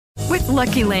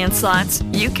Lucky Land Slots,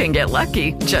 you can get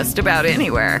lucky just about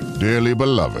anywhere. Dearly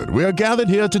beloved, we are gathered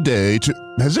here today to...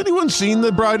 Has anyone seen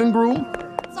the bride and groom?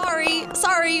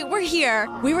 Sorry, we're here.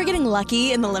 We were getting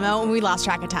lucky in the limo and we lost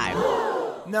track of time.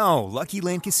 No, Lucky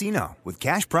Land Casino, with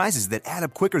cash prizes that add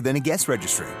up quicker than a guest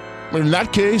registry. In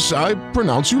that case, I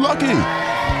pronounce you lucky.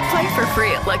 Play for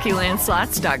free at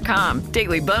LuckyLandSlots.com.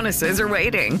 Daily bonuses are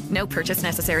waiting. No purchase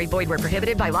necessary. Void where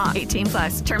prohibited by law.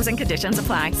 18+. Terms and conditions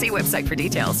apply. See website for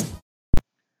details.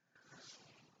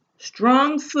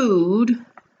 Strong food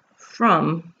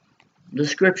from the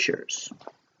Scriptures.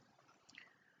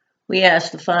 We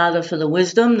ask the Father for the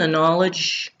wisdom, the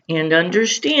knowledge, and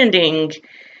understanding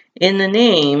in the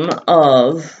name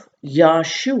of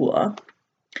Yahshua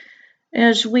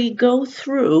as we go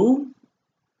through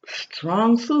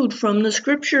strong food from the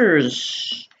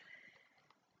Scriptures.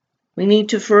 We need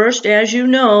to first, as you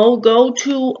know, go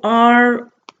to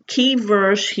our key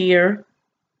verse here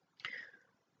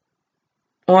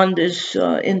on this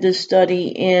in this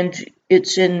study, and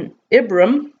it's in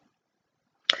Ibram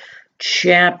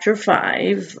chapter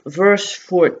 5, verse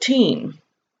 14.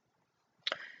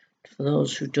 For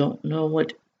those who don't know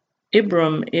what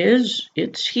Ibram is,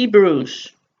 it's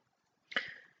Hebrews.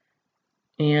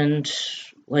 And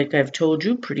like I've told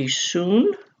you, pretty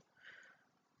soon,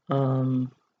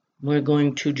 we're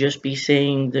going to just be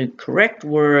saying the correct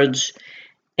words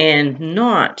and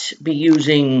not be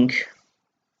using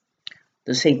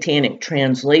the satanic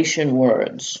translation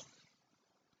words.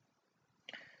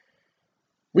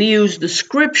 We use the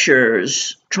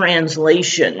Scriptures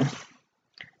translation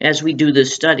as we do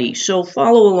this study, so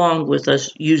follow along with us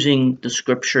using the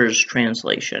Scriptures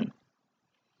translation.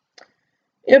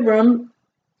 Ibram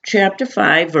chapter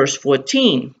 5, verse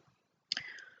 14.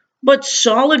 But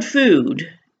solid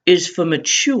food is for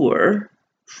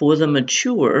the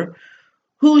mature,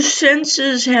 whose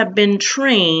senses have been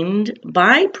trained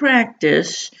by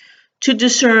practice to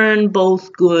discern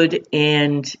both good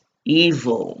and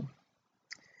evil.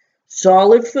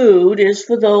 Solid food is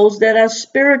for those that are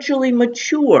spiritually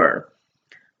mature.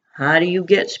 How do you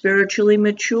get spiritually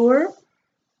mature?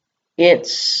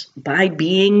 It's by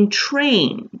being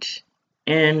trained.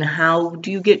 And how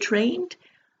do you get trained?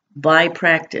 By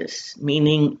practice,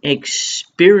 meaning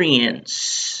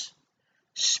experience.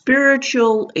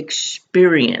 Spiritual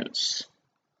experience.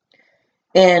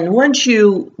 And once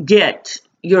you get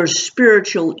your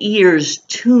spiritual ears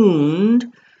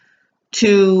tuned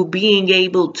to being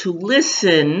able to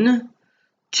listen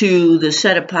to the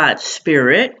set-apart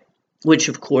spirit, which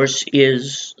of course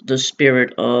is the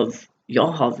spirit of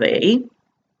Yahweh,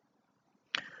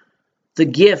 the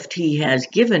gift he has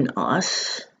given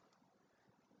us,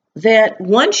 that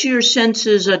once your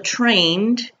senses are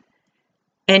trained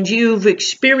and you've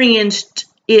experienced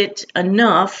it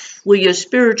enough where you're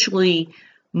spiritually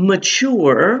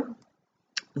mature,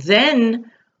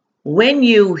 then when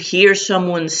you hear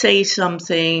someone say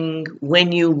something,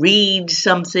 when you read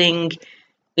something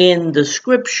in the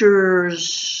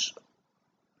Scriptures,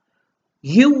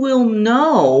 you will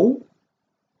know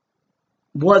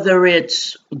whether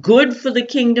it's good for the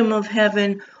kingdom of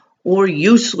heaven or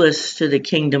useless to the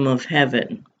kingdom of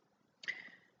heaven.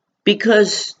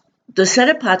 Because the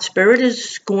set-apart spirit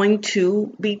is going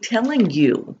to be telling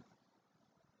you,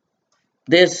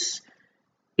 this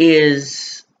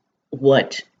is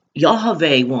what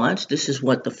Yahweh wants, this is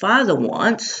what the Father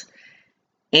wants,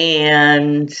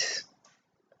 and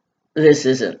this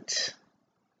isn't.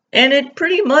 And it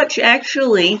pretty much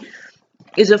actually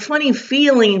is a funny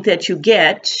feeling that you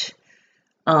get,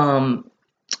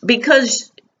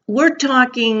 because we're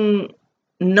talking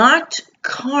not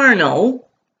carnal.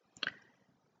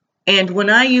 And when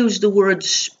I use the word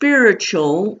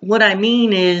spiritual, what I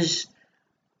mean is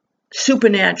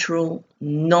supernatural,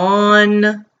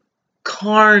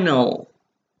 non-carnal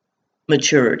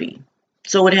maturity.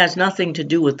 So it has nothing to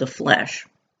do with the flesh.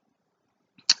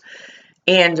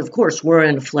 And of course, we're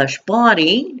in a flesh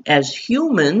body as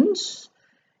humans.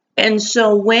 And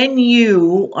so when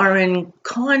you are in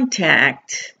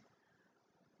contact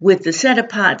with the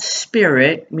set-apart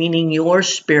spirit, meaning your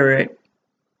spirit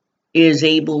is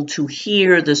able to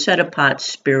hear the set-apart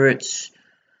spirit's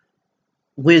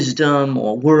wisdom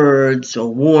or words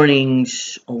or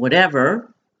warnings or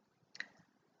whatever,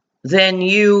 then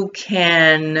you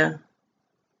can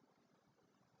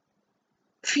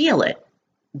feel it.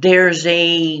 There's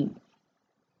a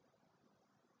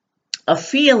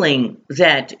feeling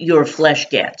that your flesh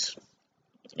gets.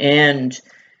 And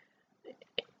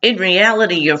in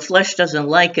reality, your flesh doesn't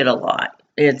like it a lot.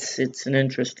 It's an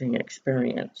interesting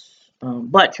experience.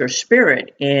 But your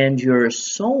spirit and your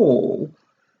soul,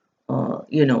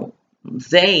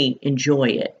 they enjoy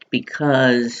it.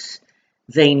 because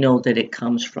they know that it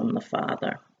comes from the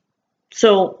Father.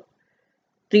 So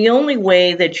the only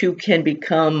way that you can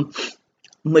become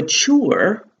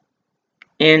mature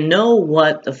and know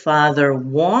what the Father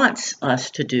wants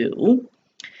us to do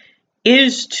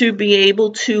is to be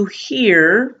able to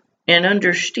hear and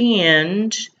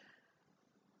understand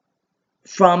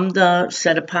from the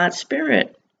set-apart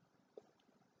Spirit.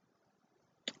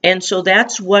 And so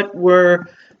that's what we're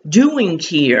doing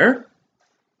here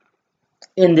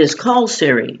in this call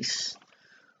series.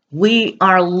 We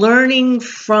are learning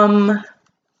from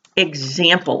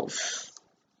examples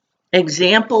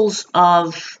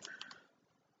of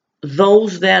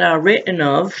those that are written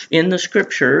of in the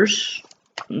scriptures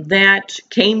that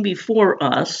came before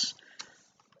us.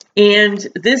 And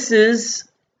this is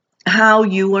how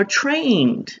you are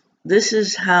trained. This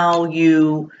is how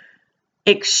you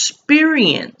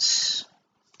experience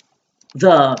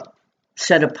the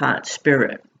set-apart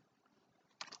Spirit.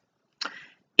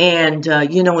 And,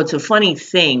 it's a funny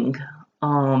thing.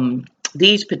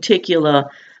 These particular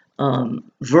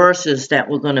verses that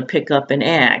we're going to pick up in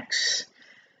Acts,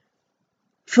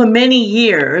 for many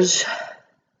years,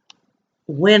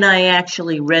 when I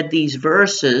actually read these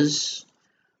verses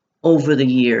over the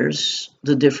years,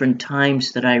 the different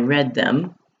times that I read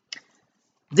them,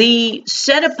 the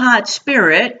set-apart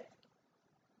Spirit,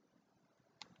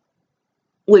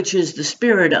 which is the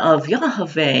Spirit of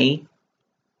Yahweh,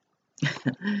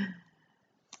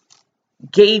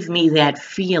 gave me that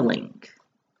feeling.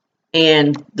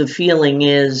 And the feeling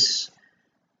is,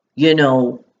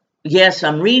 yes,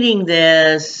 I'm reading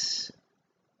this,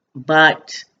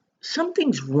 but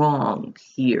something's wrong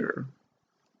here.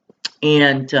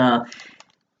 And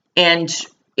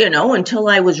until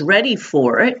I was ready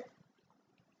for it,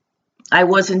 I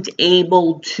wasn't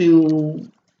able to,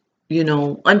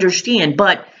 understand.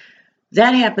 But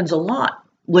that happens a lot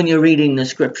when you're reading the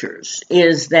scriptures,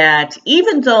 is that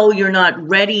even though you're not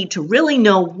ready to really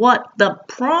know what the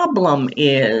problem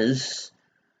is,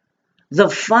 the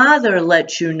Father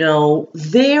lets you know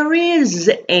there is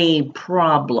a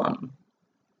problem.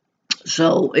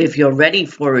 So if you're ready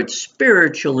for it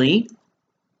spiritually,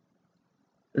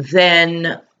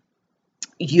 then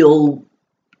you'll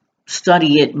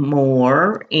study it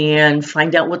more and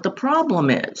find out what the problem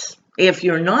is. If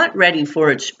you're not ready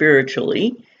for it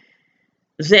spiritually,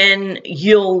 then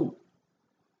you'll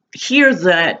hear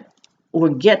that or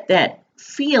get that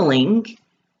feeling,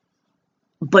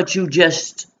 but you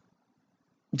just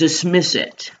dismiss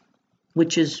it,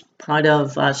 which is part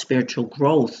of our spiritual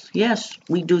growth. Yes,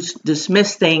 we do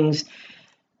dismiss things,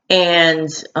 and,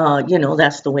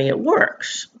 that's the way it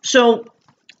works. So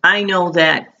I know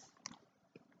that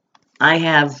I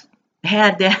have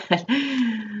had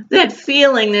that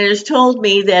feeling that has told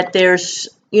me that there's,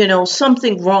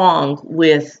 something wrong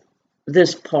with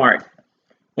this part.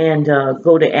 And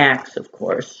go to Acts, of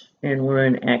course, and we're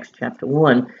in Acts chapter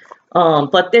 1.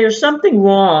 But there's something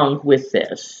wrong with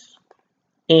this.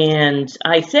 And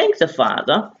I thank the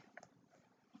Father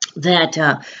that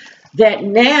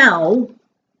now,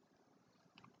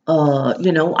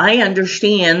 I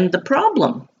understand the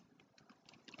problem.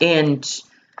 And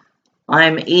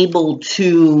I'm able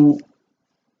to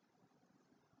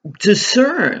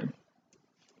discern,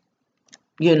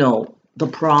 the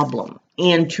problem,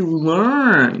 and to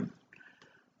learn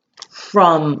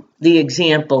from the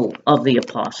example of the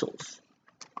apostles.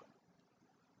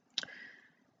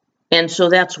 And so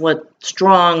that's what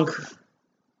Strong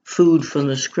Food from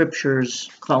the Scriptures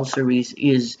call series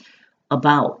is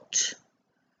about,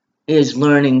 is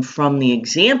learning from the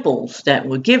examples that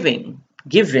were given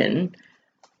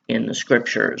in the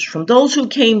Scriptures from those who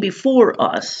came before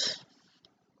us.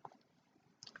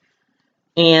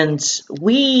 And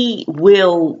we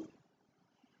will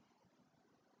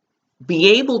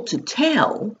be able to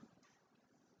tell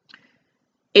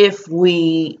if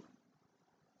we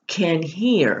can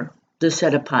hear the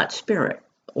set-apart Spirit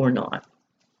or not.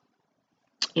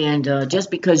 And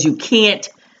just because you can't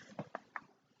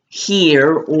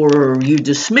hear or you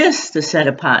dismiss the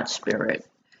set-apart Spirit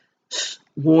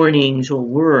warnings or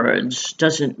words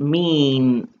doesn't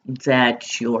mean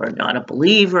that you're not a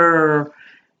believer.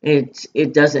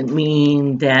 It doesn't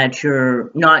mean that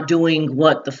you're not doing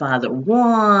what the Father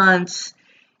wants.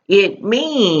 It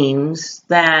means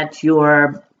that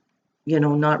you're,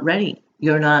 not ready.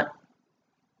 You're not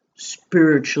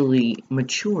spiritually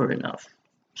mature enough.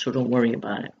 So don't worry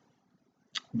about it.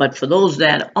 But for those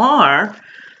that are,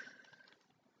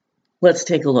 let's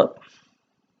take a look.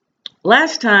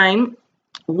 Last time,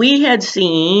 we had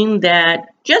seen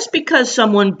that just because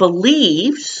someone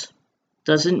believes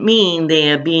doesn't mean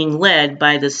they are being led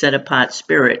by the set-apart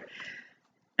Spirit.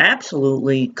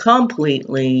 Absolutely,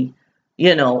 completely.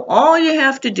 All you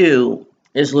have to do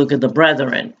is look at the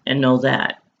brethren and know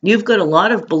that. You've got a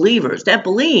lot of believers that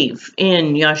believe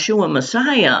in Yeshua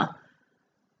Messiah,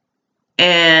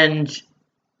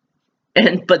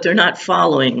 but they're not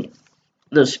following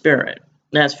the Spirit.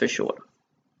 That's for sure.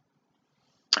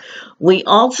 We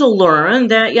also learn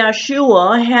that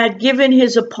Yeshua had given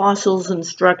his apostles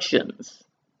instructions.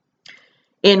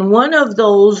 And one of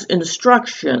those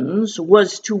instructions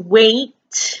was to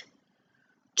wait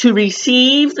to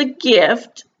receive the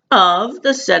gift of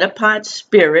the set-apart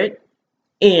Spirit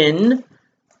in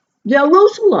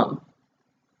Jerusalem.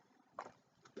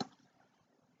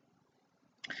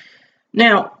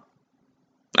 Now,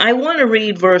 I want to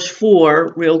read verse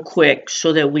 4 real quick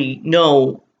so that we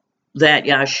know that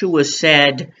Yeshua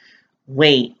said,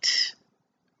 wait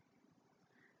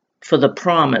for the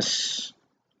promise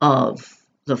of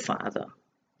the Father.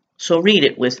 So read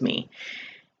it with me.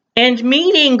 And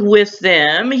meeting with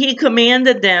them, he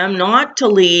commanded them not to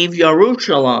leave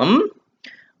Jerusalem,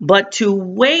 but to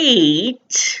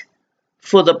wait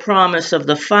for the promise of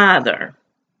the Father,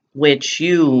 which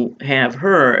you have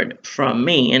heard from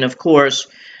me. And of course,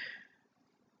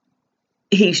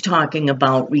 he's talking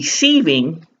about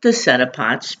receiving the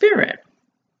set-apart Spirit.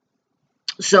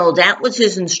 So that was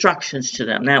his instructions to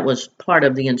them. That was part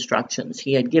of the instructions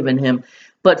he had given him.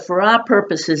 But for our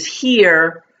purposes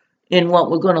here, in what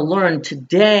we're going to learn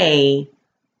today,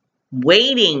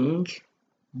 waiting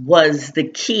was the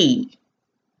key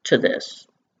to this.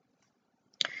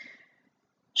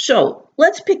 So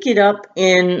let's pick it up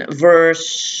in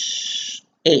verse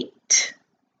 8.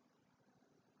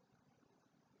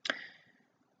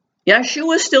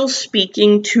 Yeshua is still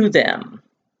speaking to them.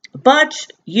 But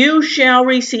you shall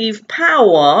receive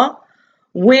power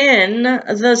when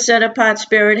the set-apart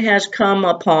Spirit has come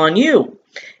upon you.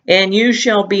 And you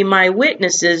shall be my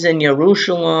witnesses in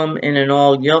Jerusalem and in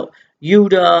all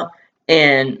Judah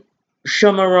and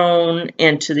Shamaron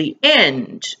and to the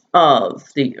end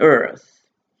of the earth.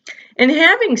 And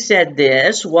having said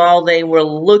this, while they were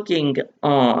looking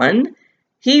on,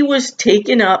 he was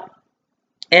taken up,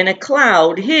 and a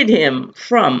cloud hid him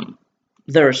from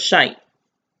their sight.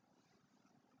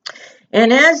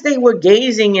 And as they were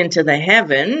gazing into the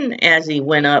heaven, as he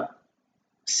went up,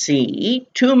 see,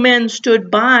 2 men stood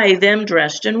by them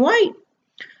dressed in white,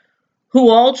 who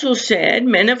also said,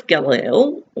 Men of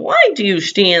Galilee, why do you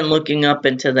stand looking up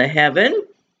into the heaven?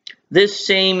 This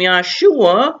same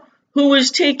Yeshua, who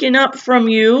is taken up from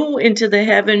you into the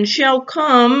heaven, shall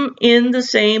come in the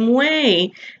same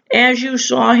way as you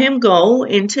saw him go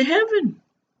into heaven.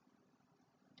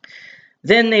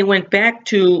 Then they went back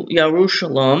to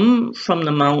Jerusalem from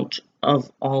the Mount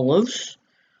of Olives,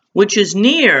 which is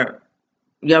near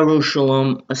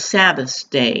Jerusalem, a Sabbath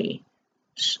day's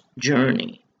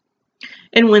journey.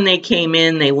 And when they came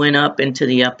in, they went up into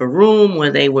the upper room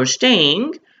where they were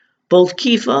staying, both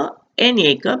Kepha and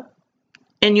Jacob,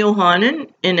 and Johanan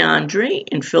and Andre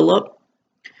and Philip,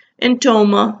 and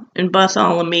Toma and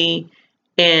Bartholomew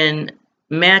and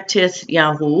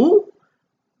Mattityahu,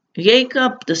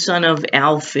 Jacob the son of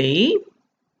Alphaeus,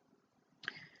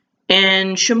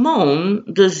 and Shimon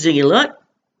the Zealot,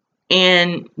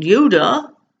 and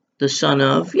Judah the son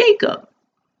of Jacob.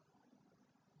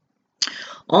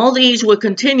 All these were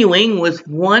continuing with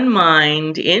one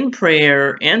mind in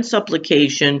prayer and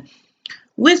supplication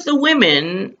with the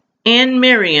women and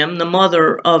Miriam, the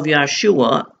mother of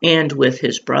Yeshua, and with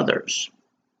his brothers.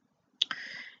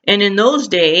 And in those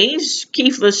days,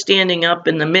 Kepha standing up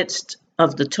in the midst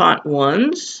of the taught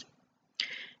ones,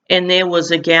 and there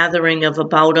was a gathering of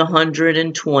about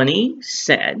 120,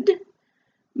 said,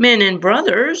 Men and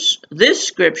brothers, this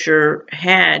scripture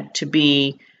had to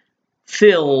be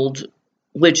filled,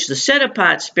 which the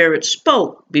set-apart Spirit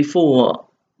spoke before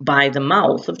by the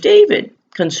mouth of David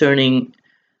concerning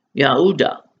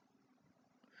Yehuda,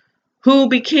 who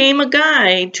became a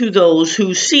guide to those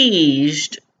who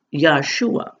seized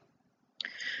Yeshua,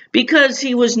 because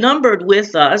he was numbered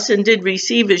with us and did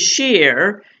receive his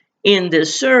share in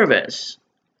this service.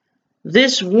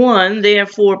 This one,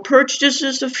 therefore,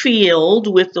 purchases a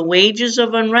field with the wages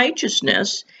of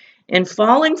unrighteousness, and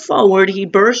falling forward, he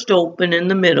burst open in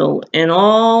the middle, and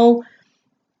all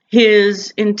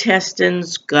his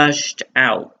intestines gushed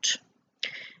out.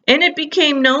 And it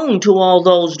became known to all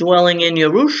those dwelling in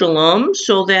Jerusalem,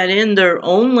 so that in their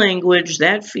own language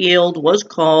that field was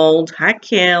called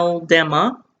Hakel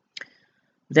Dema,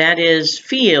 that is,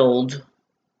 field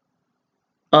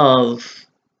of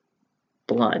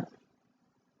blood.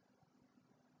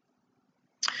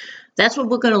 That's what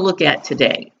we're going to look at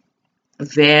today.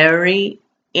 Very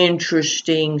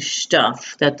interesting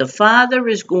stuff that the Father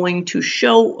is going to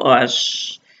show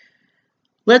us.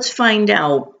 Let's find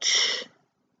out.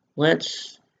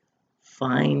 Let's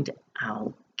find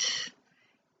out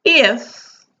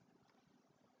if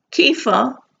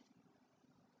Kepha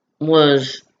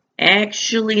was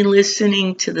actually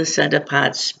listening to the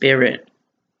set-apart spirit.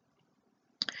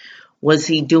 Was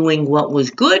he doing what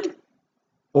was good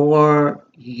or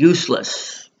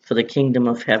useless for the kingdom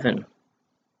of heaven?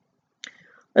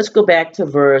 Let's go back to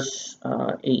verse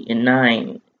 8 and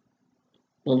 9.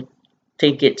 We'll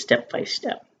take it step by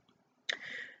step.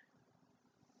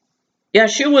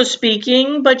 Yeshua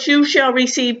speaking, but you shall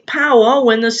receive power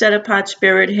when the set-apart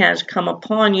spirit has come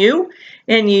upon you,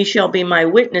 and ye shall be my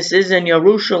witnesses in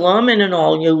Jerusalem and in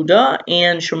all Judah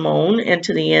and Shimon and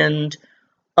to the end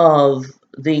of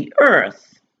the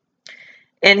earth.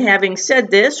 And having said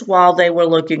this, while they were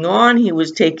looking on, he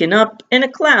was taken up, and a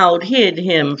cloud hid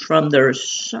him from their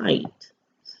sight.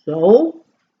 So,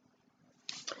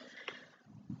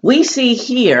 we see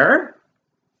here,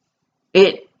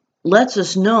 it lets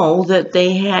us know that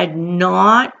they had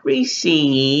not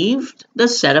received the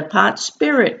set-apart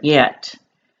spirit yet.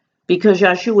 Because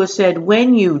Yeshua said,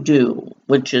 when you do,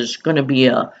 which is going to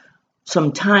be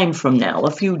some time from now,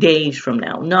 a few days from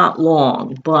now, not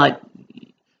long, but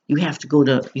you have to go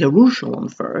to Jerusalem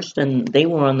first, and they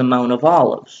were on the Mount of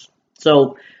Olives.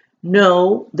 So,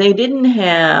 no, they didn't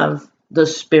have the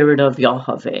Spirit of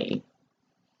Yahweh.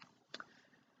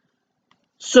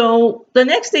 So, the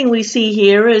next thing we see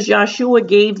here is Yeshua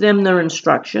gave them their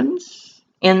instructions,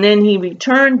 and then he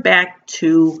returned back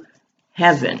to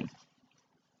heaven.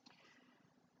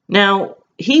 Now,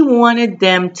 he wanted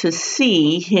them to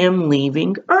see him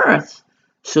leaving earth,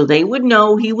 so they would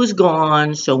know he was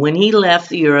gone. So when he left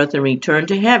the earth and returned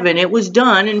to heaven, it was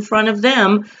done in front of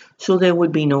them, so there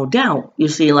would be no doubt. You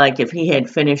see, like if he had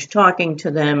finished talking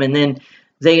to them and then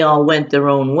they all went their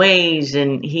own ways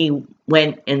and he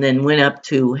went and then went up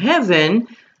to heaven,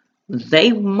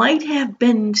 they might have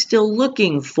been still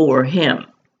looking for him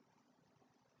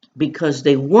because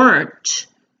they weren't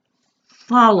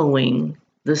following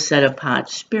the set-apart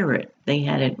spirit. They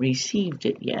hadn't received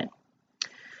it yet.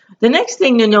 The next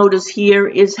thing to notice here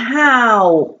is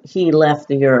how he left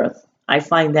the earth. I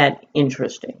find that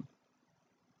interesting.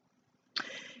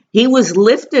 He was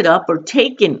lifted up or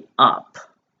taken up.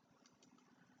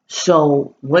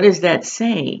 So what does that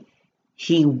say?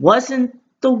 He wasn't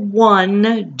the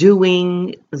one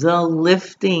doing the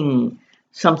lifting.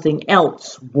 Something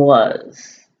else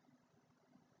was.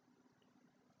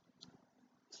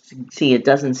 See, it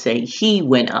doesn't say he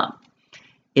went up.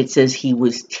 It says he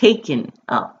was taken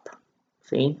up.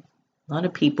 See, a lot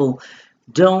of people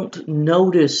don't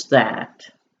notice that.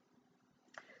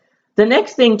 The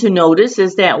next thing to notice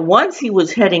is that once he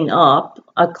was heading up,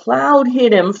 a cloud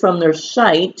hid him from their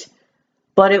sight,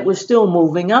 but it was still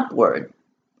moving upward.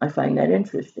 I find that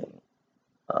interesting.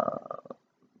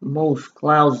 Most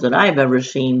clouds that I've ever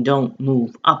seen don't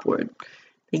move upward.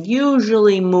 They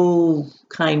usually move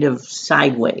kind of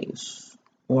sideways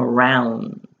or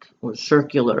round or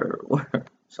circular or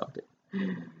something.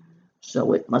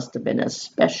 So it must have been a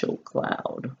special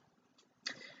cloud.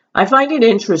 I find it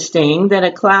interesting that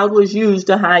a cloud was used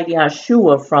to hide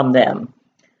Yeshua from them.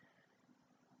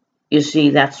 You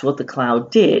see, that's what the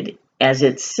cloud did. As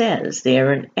it says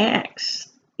there in Acts,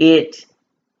 it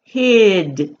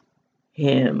hid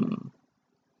him.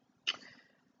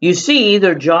 You see,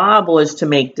 their job was to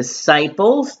make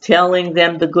disciples, telling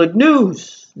them the good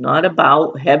news, not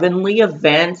about heavenly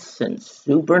events and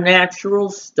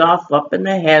supernatural stuff up in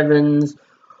the heavens,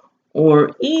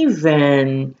 or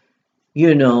even,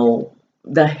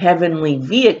 the heavenly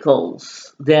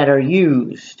vehicles that are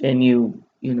used, and you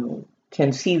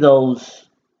can see those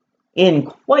in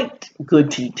quite good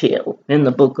detail in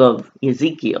the book of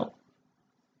Ezekiel.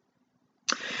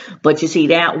 But you see,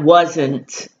 that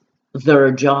wasn't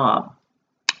their job.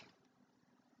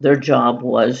 Their job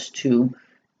was to,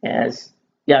 as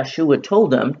Yeshua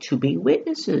told them, to be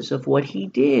witnesses of what he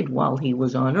did while he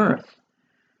was on earth.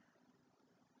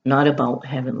 Not about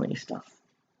heavenly stuff.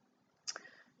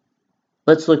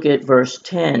 Let's look at verse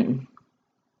 10.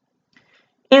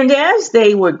 And as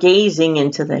they were gazing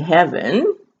into the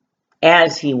heaven,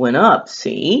 as he went up,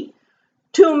 see,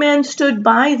 2 men stood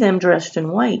by them dressed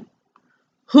in white,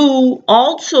 who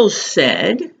also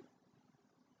said,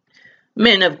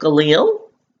 Men of Galilee,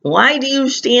 why do you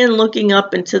stand looking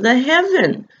up into the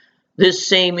heaven? This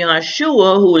same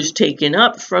Yeshua who was taken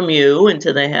up from you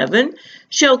into the heaven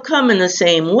shall come in the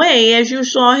same way as you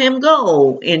saw him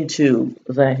go into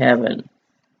the heaven.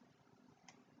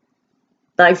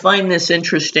 I find this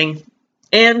interesting.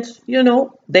 And,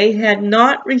 they had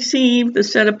not received the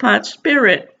set-apart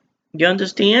spirit. You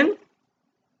understand?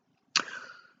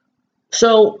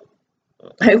 So,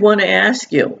 I want to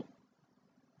ask you,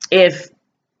 if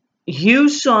you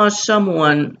saw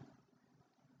someone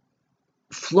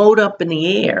float up in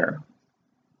the air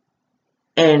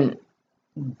and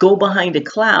go behind a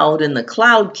cloud and the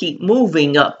cloud keep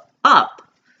moving up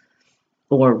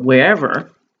or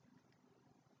wherever,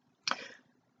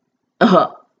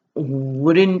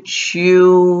 wouldn't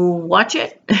you watch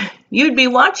it? You'd be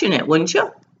watching it, wouldn't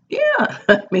you? Yeah.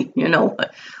 I mean,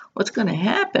 what's going to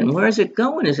happen? Where is it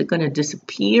going? Is it going to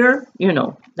disappear?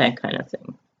 That kind of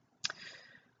thing.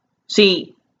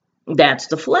 See, that's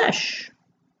the flesh.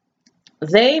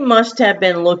 They must have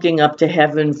been looking up to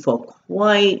heaven for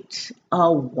quite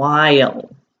a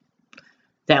while.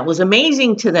 That was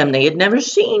amazing to them. They had never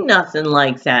seen nothing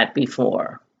like that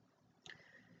before.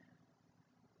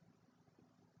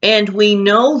 And we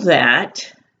know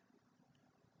that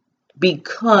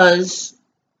because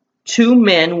 2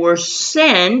 men were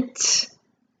sent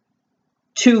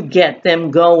to get them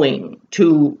going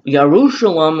to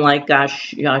Jerusalem like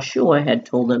Yeshua had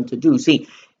told them to do. See,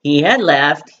 he had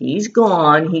left, he's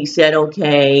gone. He said,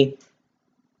 okay,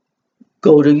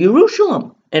 go to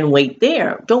Jerusalem and wait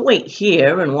there. Don't wait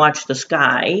here and watch the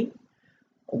sky,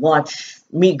 watch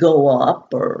me go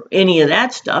up or any of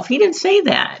that stuff. He didn't say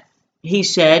that. He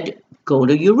said, go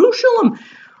to Jerusalem.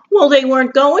 Well, they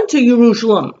weren't going to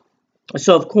Jerusalem.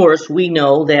 So, of course, we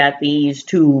know that these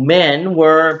 2 men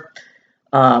were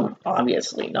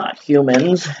obviously not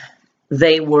humans.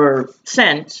 They were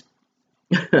sent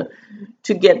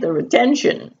to get their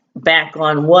attention back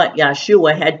on what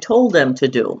Yeshua had told them to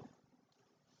do.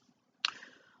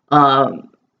 And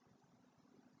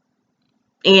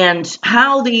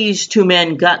how these 2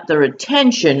 men got their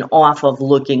attention off of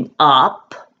looking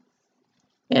up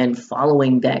and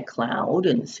following that cloud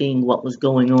and seeing what was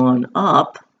going on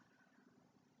up,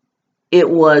 it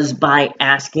was by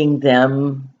asking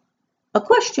them a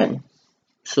question.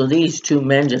 So these 2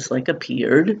 men just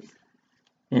appeared,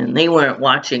 and they weren't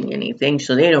watching anything,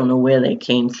 so they don't know where they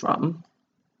came from.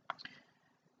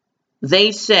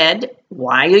 They said,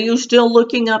 why are you still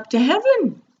looking up to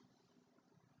heaven?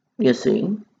 You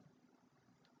see?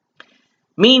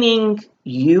 Meaning,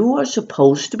 you are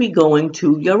supposed to be going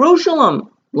to Jerusalem,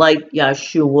 like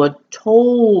Yeshua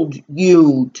told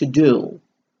you to do.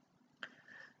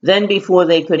 Then before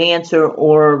they could answer,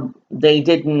 or they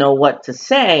didn't know what to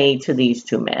say to these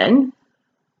 2 men,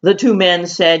 the 2 men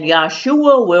said,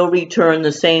 Yeshua will return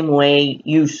the same way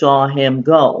you saw him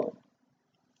go.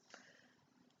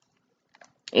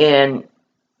 And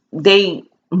they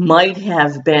might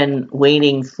have been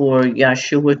waiting for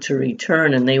Yeshua to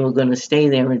return, and they were going to stay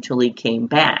there until he came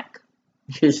back.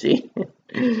 You see?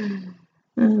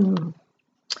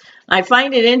 I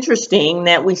find it interesting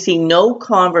that we see no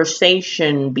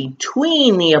conversation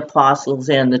between the apostles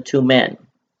and the 2 men.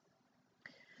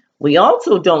 We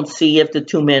also don't see if the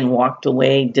 2 men walked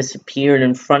away, disappeared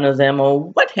in front of them, or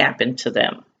what happened to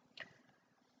them.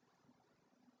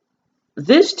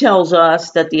 This tells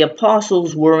us that the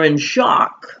apostles were in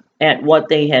shock at what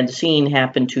they had seen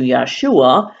happen to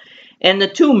Yeshua, and the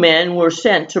 2 men were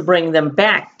sent to bring them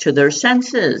back to their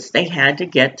senses. They had to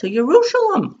get to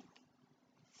Jerusalem.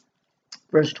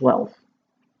 Verse 12.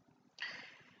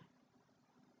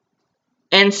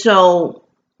 And so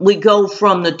we go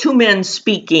from the 2 men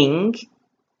speaking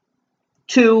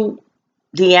to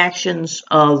the actions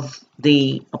of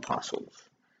the apostles.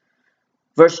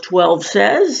 Verse 12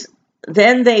 says,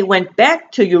 then they went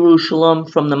back to Jerusalem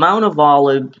from the Mount of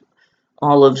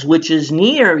Olives, which is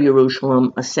near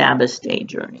Jerusalem, a Sabbath day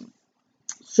journey.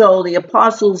 So the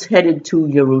apostles headed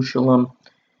to Jerusalem.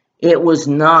 It was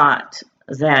not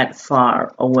that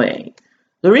far away.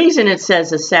 The reason it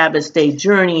says a Sabbath day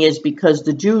journey is because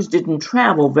the Jews didn't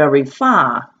travel very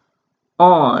far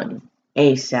on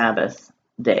a Sabbath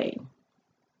day.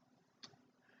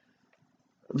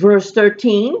 Verse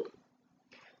 13,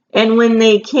 and when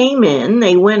they came in,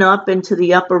 they went up into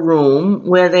the upper room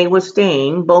where they were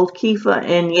staying, both Kepha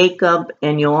and Jacob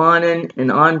and Johanan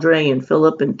and Andre and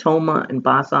Philip and Toma and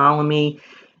Bartholomew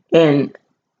and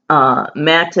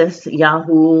Matthias,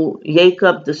 Yahu,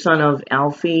 Jacob the son of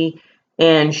Alphi,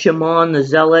 and Shimon the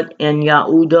Zealot, and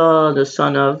Yehuda the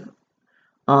son of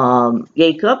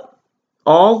Jacob.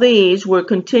 All these were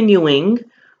continuing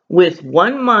with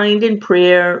one mind in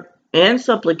prayer and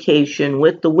supplication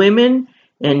with the women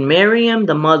and Miriam,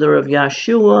 the mother of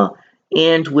Yeshua,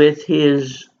 and with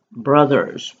his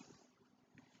brothers.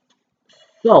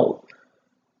 So,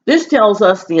 This tells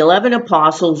us the 11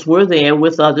 apostles were there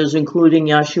with others, including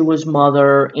Yeshua's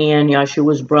mother and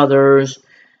Yeshua's brothers.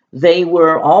 They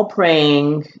were all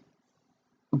praying,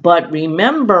 but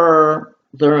remember,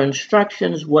 their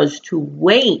instructions was to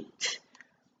wait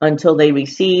until they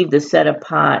received the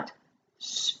set-apart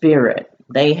Spirit.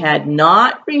 They had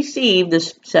not received the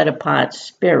set-apart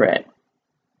Spirit.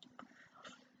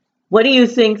 What do you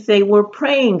think they were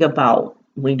praying about?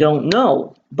 We don't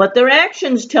know. But their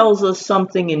actions tells us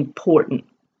something important.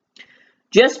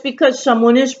 Just because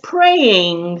someone is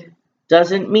praying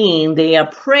doesn't mean they are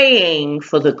praying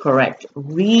for the correct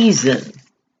reason,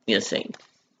 you see.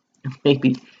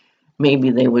 Maybe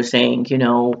they were saying,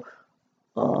 bring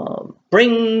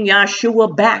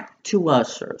Yeshua back to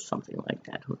us or something like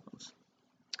that. Who knows?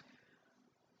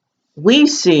 We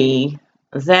see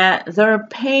that their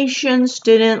patience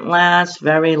didn't last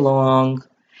very long,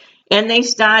 and they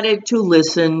started to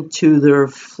listen to their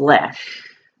flesh.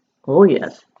 Oh,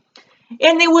 yes.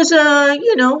 And there was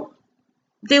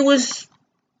there was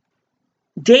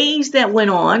days that went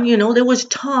on, there was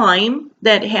time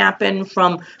that happened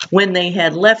from when they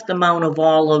had left the Mount of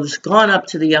Olives, gone up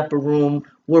to the upper room,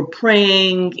 were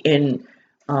praying, and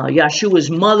Yeshua's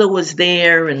mother was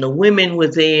there, and the women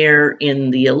were there,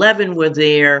 and the 11 were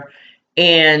there,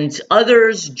 and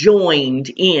others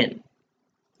joined in.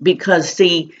 Because,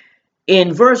 see,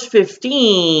 in verse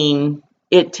 15,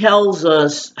 it tells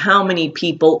us how many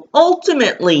people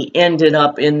ultimately ended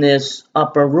up in this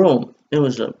upper room. It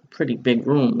was a pretty big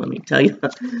room, let me tell you.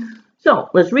 So,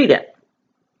 let's read it.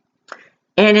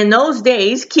 And in those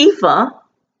days, Kepha,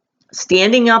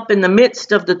 standing up in the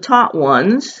midst of the taught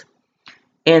ones,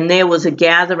 and there was a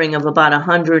gathering of about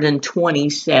 120,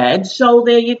 said, so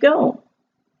there you go.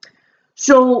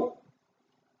 So,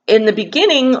 in the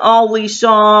beginning, all we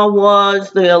saw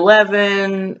was the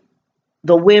 11,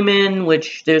 the women,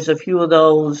 which there's a few of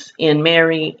those, and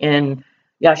Mary and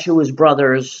Yeshua's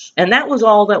brothers, and that was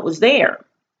all that was there.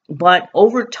 But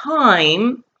over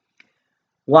time,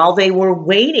 while they were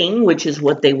waiting, which is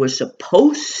what they were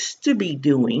supposed to be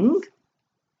doing,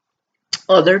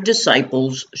 other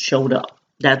disciples showed up.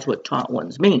 That's what taught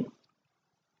ones mean.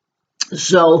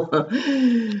 So,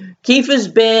 Kepha's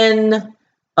been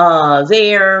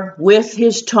there with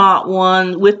his taught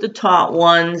one, with the taught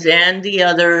ones and the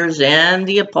others and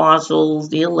the apostles,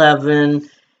 the 11,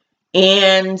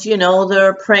 and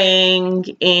they're praying,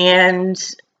 and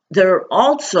they're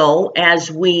also,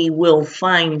 as we will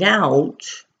find out,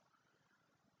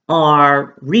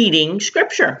 are reading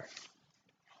scripture,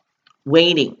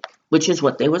 waiting, which is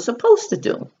what they were supposed to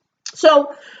do.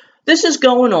 So this is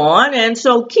going on, and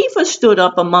so Kepha stood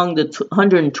up among the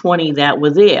 120 that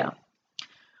were there.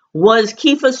 Was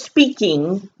Kepha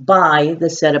speaking by the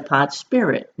set-apart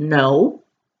Spirit? No.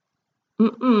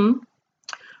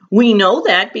 We know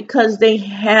that because they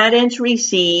hadn't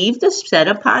received the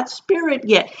set-apart Spirit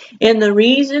yet. And the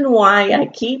reason why I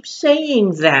keep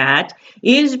saying that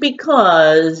is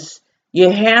because you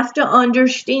have to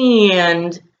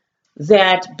understand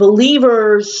that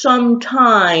believers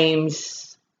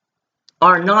sometimes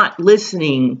are not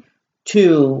listening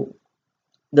to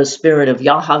the Spirit of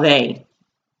Yahweh.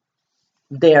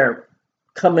 They're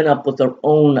coming up with their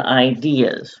own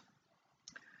ideas.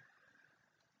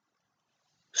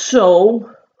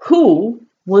 So, who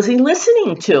was he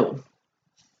listening to?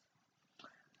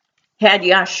 Had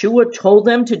Yeshua told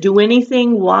them to do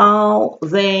anything while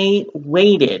they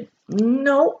waited?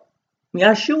 No.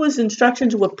 Yeshua's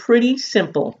instructions were pretty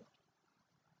simple.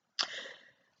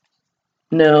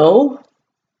 No,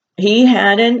 he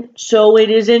hadn't. So it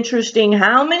is interesting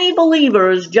how many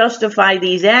believers justify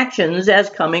these actions as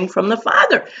coming from the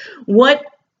Father. What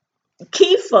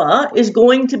Kepha is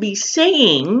going to be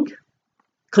saying,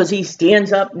 because he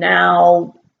stands up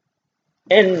now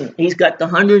and he's got the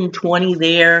 120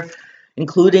 there,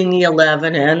 including the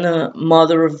 11 and the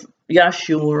mother of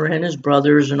Yeshua and his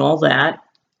brothers and all that.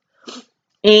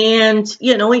 And,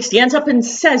 he stands up and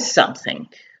says something.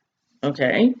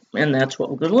 Okay, and that's what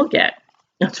we're going to look at.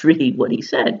 Let's read what he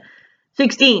said.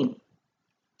 16.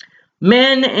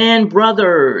 Men and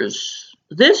brothers,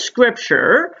 this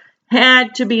scripture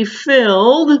had to be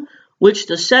filled, which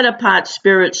the set-apart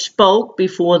Spirit spoke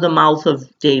before the mouth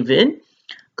of David,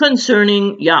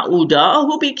 concerning Yahudah,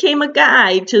 who became a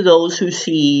guide to those who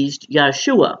seized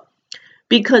Yeshua,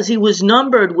 because he was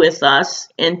numbered with us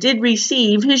and did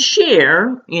receive his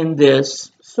share in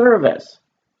this service.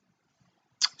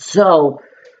 So,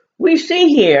 we see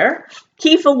here,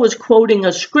 Kepha was quoting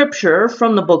a scripture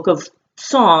from the book of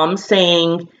Psalms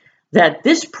saying that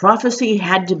this prophecy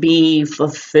had to be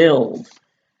fulfilled.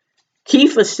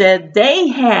 Kepha said they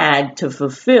had to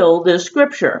fulfill this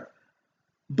scripture.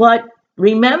 But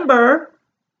remember,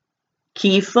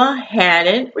 Kepha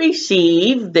hadn't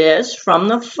received this from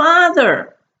the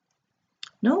Father.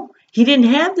 No, he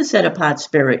didn't have the set-apart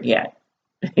spirit yet.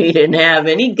 He didn't have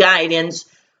any guidance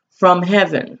from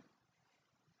heaven.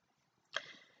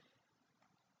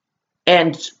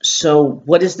 And so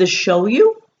what does this show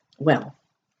you? Well,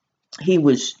 he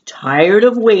was tired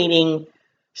of waiting,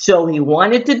 so he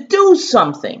wanted to do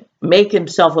something, make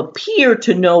himself appear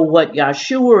to know what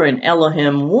Yahshua and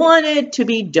Elohim wanted to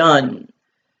be done.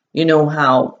 You know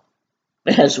how,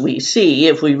 as we see,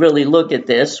 if we really look at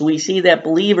this, we see that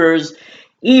believers,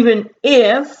 even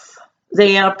if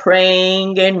they are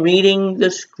praying and reading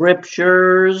the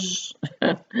scriptures,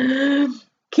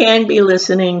 can be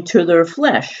listening to their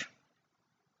flesh.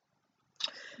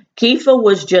 Kepha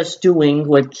was just doing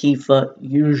what Kepha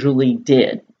usually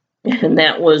did, and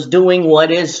that was doing what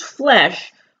his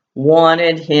flesh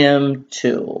wanted him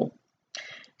to,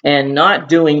 and not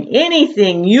doing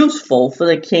anything useful for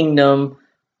the kingdom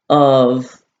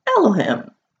of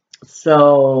Elohim.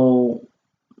 So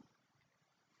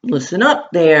listen up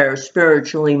there,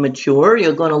 spiritually mature.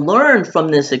 You're going to learn from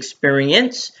this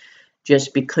experience.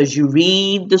 Just because you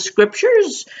read the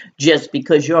scriptures, just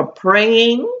because you're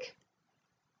praying,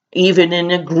 even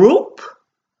in a group,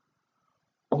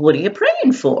 what are you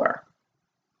praying for?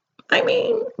 I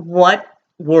mean, what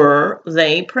were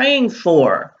they praying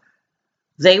for?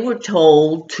 They were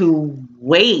told to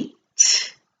wait.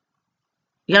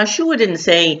 Yahshua didn't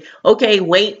say, okay,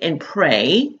 wait and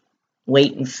pray,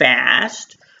 wait and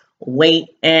fast,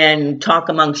 wait and talk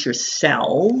amongst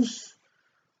yourselves,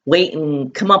 wait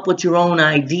and come up with your own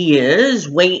ideas,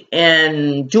 wait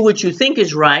and do what you think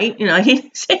is right. You know, he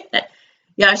didn't say that.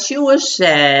 Yahshua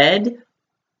said,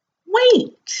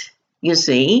 wait, you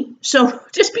see. So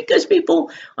just because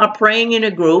people are praying in a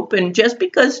group and just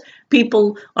because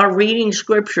people are reading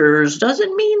scriptures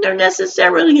doesn't mean they're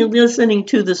necessarily listening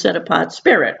to the set-apart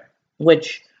spirit,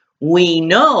 which we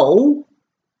know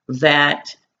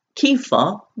that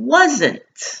Kepha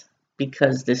wasn't,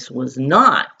 because this was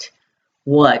not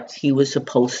what he was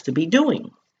supposed to be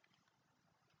doing.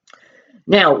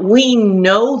 Now, we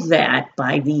know that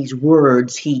by these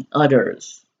words he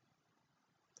utters.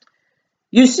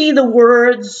 You see the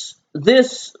words,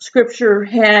 this scripture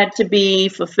had to be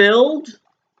fulfilled.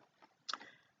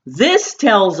 This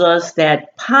tells us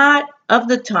that part of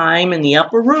the time in the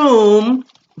upper room,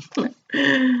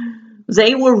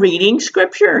 they were reading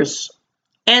scriptures.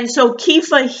 And so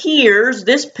Kepha hears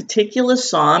this particular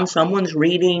psalm. Someone's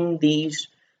reading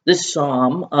this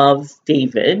psalm of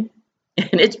David,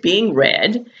 and it's being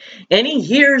read. And he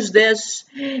hears this,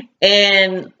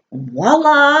 and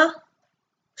voila,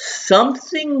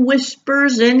 something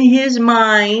whispers in his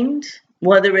mind,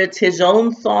 whether it's his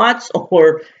own thoughts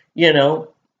or,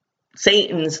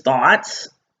 Satan's thoughts,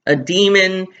 a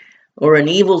demon or an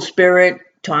evil spirit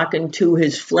talking to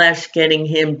his flesh, getting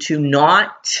him to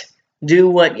not do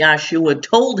what Yahshua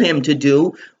told him to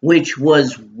do, which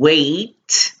was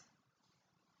wait.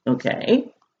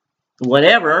 Okay,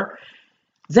 whatever.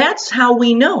 That's how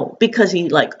we know, because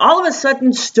he all of a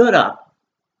sudden stood up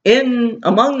in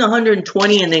among the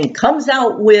 120 and then comes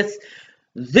out with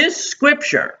this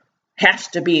scripture has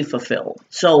to be fulfilled.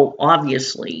 So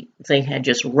obviously they had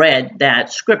just read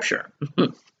that scripture.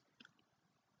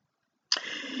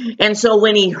 And so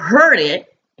when he heard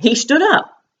it, he stood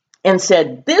up and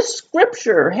said, this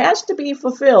scripture has to be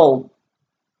fulfilled.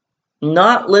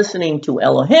 Not listening to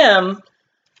Elohim,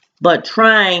 but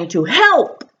trying to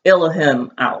help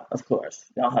Elohim out, of course.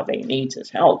 Yahweh needs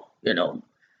his help,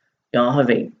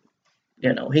 Yahweh,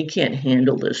 he can't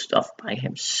handle this stuff by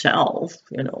himself,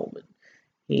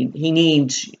 He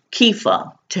needs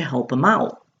Kepha to help him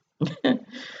out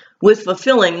with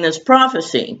fulfilling this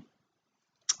prophecy.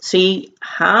 See,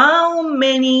 how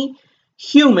many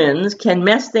humans can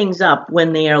mess things up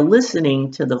when they are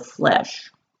listening to the flesh?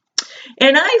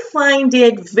 And I find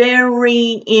it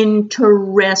very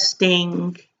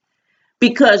interesting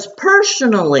because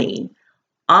personally,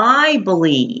 I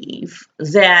believe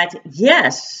that,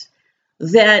 yes,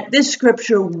 that this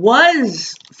scripture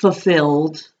was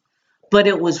fulfilled, but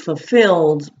it was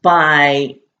fulfilled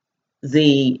by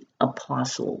the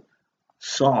Apostle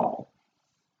Saul.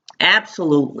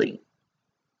 Absolutely.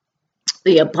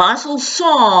 The Apostle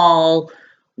Saul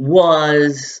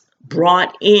was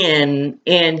brought in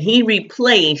and he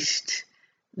replaced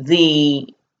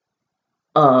the,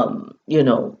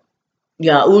 Yahudah,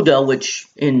 which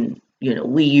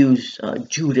we use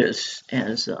Judas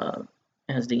as the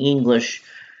English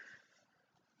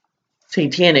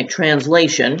satanic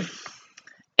translation.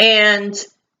 And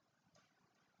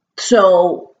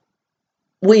so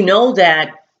we know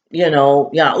that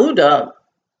Yehuda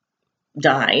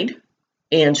died,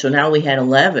 and so now we had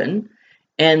 11,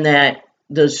 and that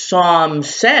the psalm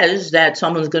says that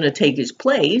someone's going to take his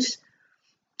place.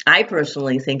 I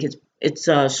personally think it's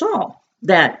Saul,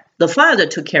 that the father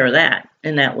took care of that,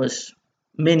 and that was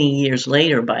many years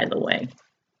later, by the way.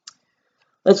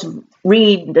 Let's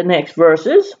read the next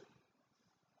verses.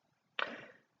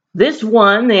 This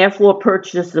one, therefore,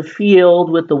 purchased the field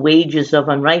with the wages of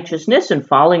unrighteousness, and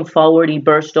falling forward, he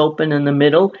burst open in the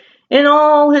middle, and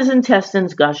all his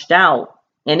intestines gushed out.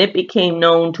 And it became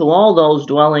known to all those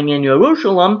dwelling in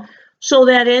Jerusalem, so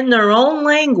that in their own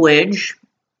language,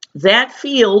 that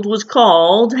field was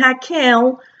called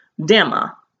Hakel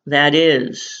Dema, that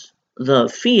is, the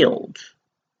field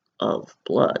of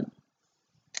blood.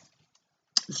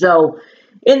 So,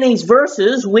 in these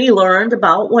verses, we learned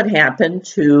about what happened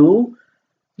to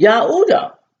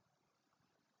Yehuda.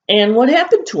 And what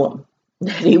happened to him?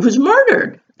 That he was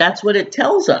murdered. That's what it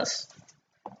tells us.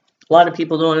 A lot of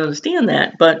people don't understand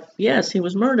that, but yes, he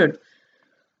was murdered.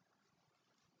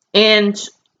 And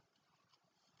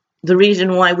the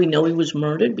reason why we know he was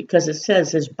murdered, because it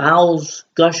says his bowels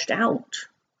gushed out.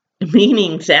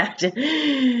 Meaning that,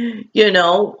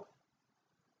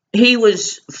 he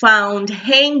was found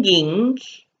hanging,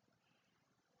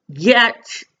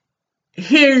 yet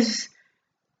he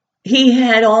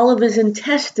had all of his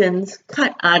intestines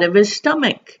cut out of his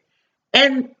stomach,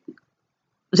 and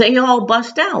they all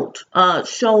bust out.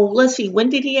 So let's see, when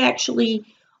did he actually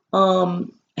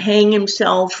hang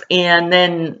himself and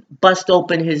then bust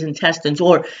open his intestines?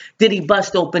 Or did he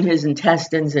bust open his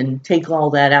intestines and take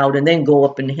all that out and then go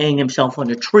up and hang himself on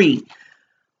a tree?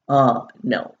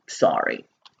 No, sorry.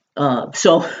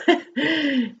 So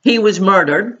he was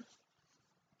murdered,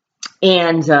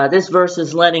 and this verse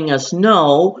is letting us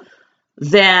know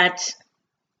that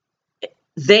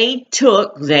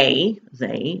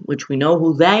which we know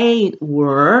who they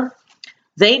were,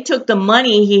 they took the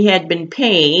money he had been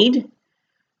paid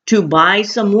to buy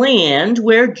some land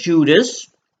where Judas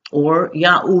or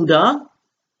Yehuda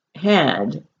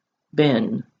had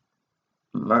been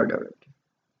murdered.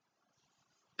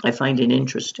 I find it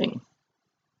interesting.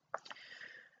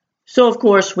 So, of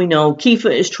course, we know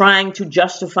Kepha is trying to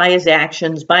justify his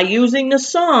actions by using the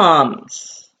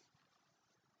Psalms.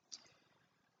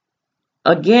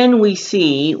 Again, we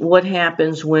see what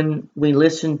happens when we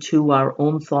listen to our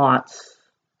own thoughts.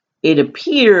 It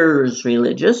appears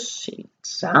religious. It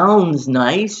sounds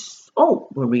nice. Oh,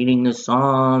 we're reading the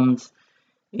Psalms,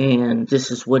 and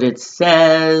this is what it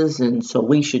says, and so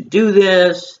we should do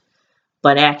this.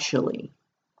 But actually,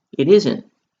 it isn't.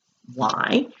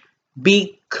 Why?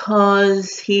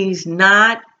 Because he's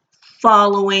not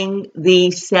following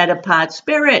the set-apart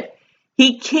spirit.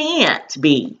 He can't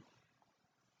be.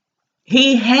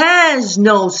 He has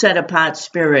no set-apart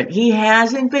spirit. He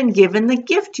hasn't been given the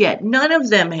gift yet. None of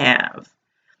them have.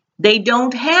 They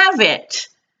don't have it.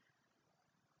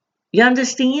 You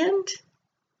understand?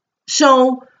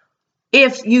 So,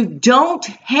 if you don't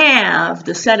have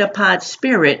the set-apart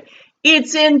spirit,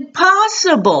 it's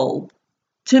impossible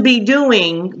to be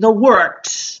doing the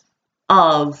works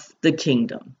of the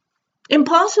kingdom.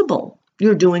 Impossible.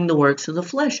 You're doing the works of the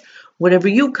flesh. Whatever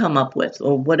you come up with,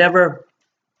 or whatever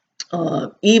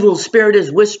evil spirit is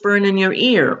whispering in your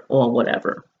ear, or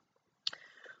whatever.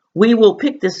 We will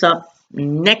pick this up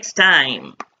next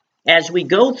time as we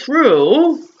go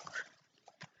through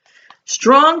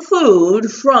strong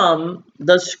food from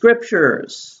the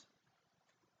scriptures.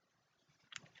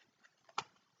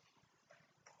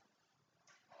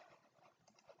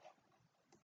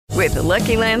 With the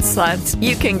Lucky Land Slots,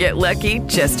 you can get lucky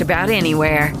just about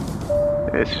anywhere.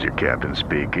 This is your captain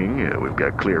speaking. We've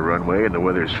got clear runway and the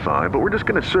weather's fine, but we're just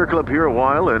going to circle up here a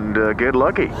while and get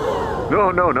lucky.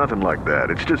 No, nothing like that.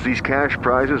 It's just these cash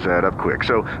prizes add up quick.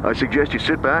 So I suggest you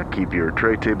sit back, keep your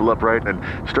tray table upright, and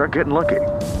start getting lucky.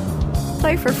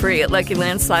 Play for free at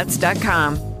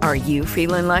LuckyLandSlots.com. Are you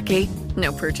feeling lucky?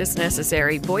 No purchase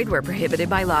necessary. Void where prohibited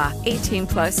by law.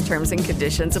 18+ terms and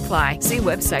conditions apply. See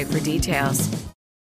website for details.